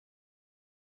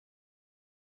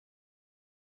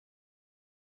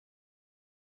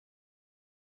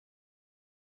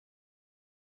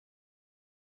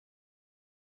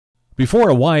Before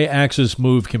a Y-axis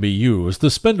move can be used,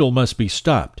 the spindle must be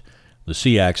stopped. The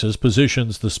C-axis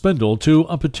positions the spindle to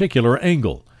a particular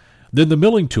angle. Then the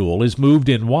milling tool is moved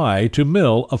in Y to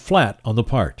mill a flat on the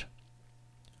part.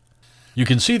 You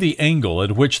can see the angle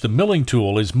at which the milling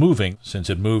tool is moving. Since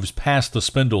it moves past the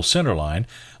spindle center line,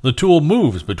 the tool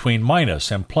moves between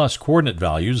minus and plus coordinate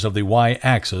values of the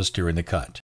Y-axis during the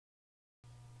cut.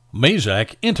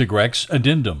 Mazak Integrex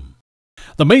Addendum.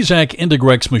 The Mazak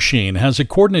Integrex machine has a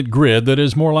coordinate grid that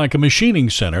is more like a machining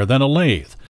center than a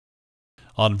lathe.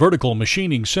 On vertical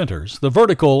machining centers, the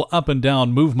vertical up and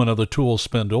down movement of the tool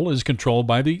spindle is controlled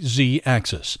by the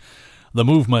Z-axis. The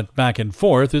movement back and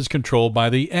forth is controlled by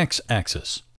the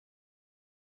X-axis.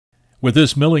 With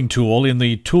this milling tool in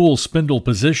the tool spindle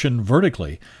position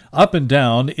vertically, up and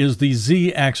down is the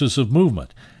Z-axis of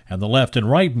movement, and the left and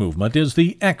right movement is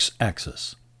the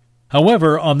X-axis.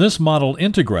 However, on this model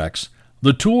Integrex,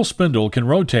 the tool spindle can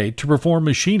rotate to perform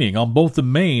machining on both the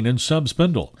main and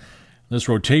sub-spindle. This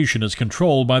rotation is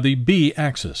controlled by the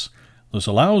B-axis. This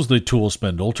allows the tool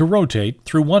spindle to rotate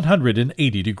through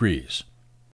 180 degrees.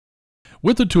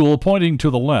 With the tool pointing to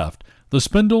the left, the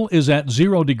spindle is at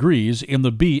 0 degrees in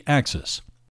the B-axis.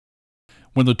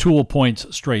 When the tool points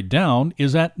straight down, it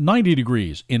is at 90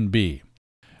 degrees in B.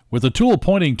 With the tool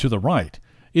pointing to the right,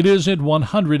 it is at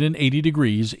 180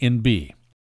 degrees in B.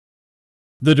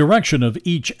 The direction of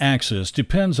each axis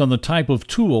depends on the type of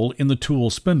tool in the tool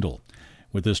spindle.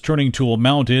 With this turning tool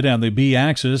mounted and the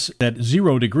B-axis at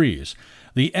 0 degrees,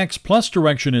 the X plus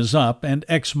direction is up and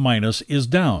X minus is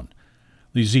down.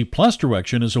 The Z plus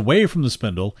direction is away from the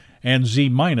spindle and Z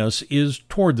minus is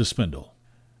toward the spindle.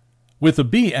 With the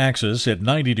B-axis at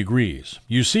 90 degrees,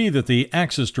 you see that the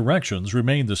axis directions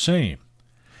remain the same.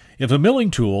 If a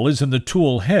milling tool is in the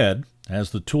tool head,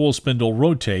 as the tool spindle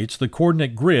rotates, the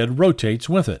coordinate grid rotates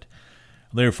with it.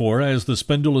 Therefore, as the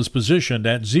spindle is positioned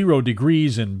at 0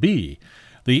 degrees in B,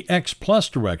 the X plus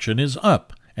direction is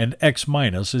up and X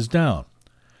minus is down.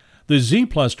 The Z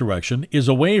plus direction is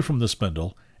away from the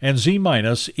spindle and Z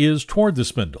minus is toward the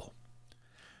spindle.